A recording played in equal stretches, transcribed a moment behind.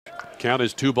Count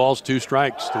is 2 balls, 2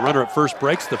 strikes. The runner at first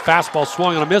breaks. The fastball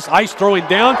swung on a miss. Ice throwing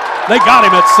down. They got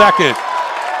him at second.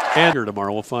 And here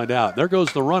tomorrow we'll find out. There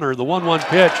goes the runner. The 1-1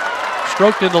 pitch.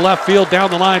 Stroked into left field down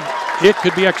the line. It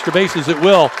could be extra bases. It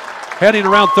will. Heading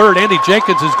around third. Andy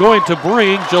Jenkins is going to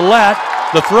bring Gillette.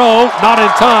 The throw not in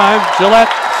time. Gillette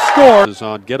scores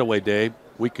on getaway day. A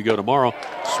week ago tomorrow.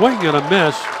 Swing and a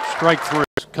miss. Strike 3.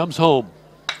 Comes home.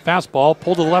 Fastball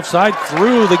pulled to the left side.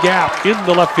 Through the gap.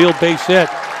 Into left field. Base hit.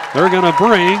 They're going to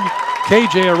bring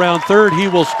KJ around third. He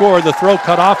will score. The throw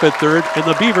cut off at third. And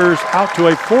the Beavers out to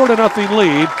a 4-0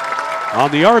 lead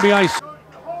on the RBI.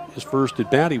 His first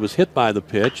at bat, he was hit by the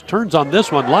pitch. Turns on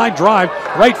this one. Line drive.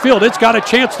 Right field. It's got a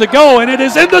chance to go. And it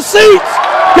is in the seats.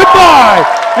 Goodbye.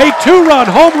 A 2-run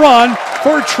home run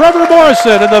for Trevor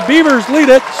Morrison. And the Beavers lead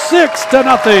it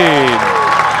 6-0.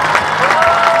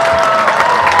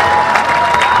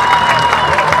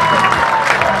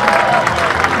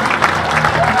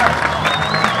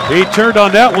 He turned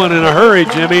on that one in a hurry,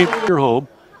 Jimmy. You're home.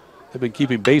 They've been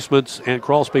keeping basements and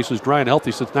crawl spaces dry and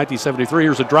healthy since 1973.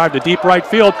 Here's a drive to deep right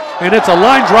field, and it's a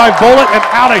line drive bullet and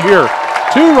out of here.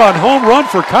 2-run home run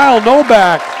for Kyle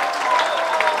Novak.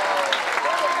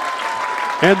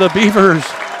 And the Beavers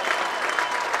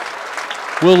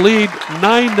will lead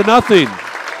 9-0.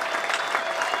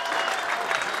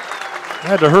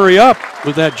 Had to hurry up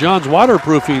with that John's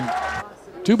waterproofing.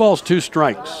 2 balls, 2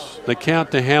 strikes. The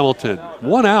count to Hamilton.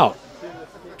 1 out.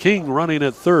 King running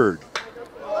at third.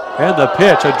 And the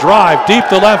pitch, a drive deep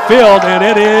to left field, and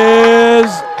it is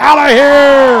out of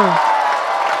here.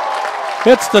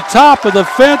 Hits the top of the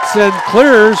fence and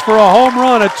clears for a home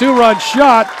run, a 2-run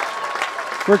shot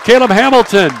for Caleb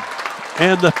Hamilton.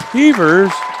 And the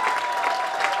Beavers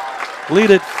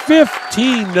lead it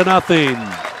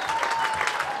 15-0.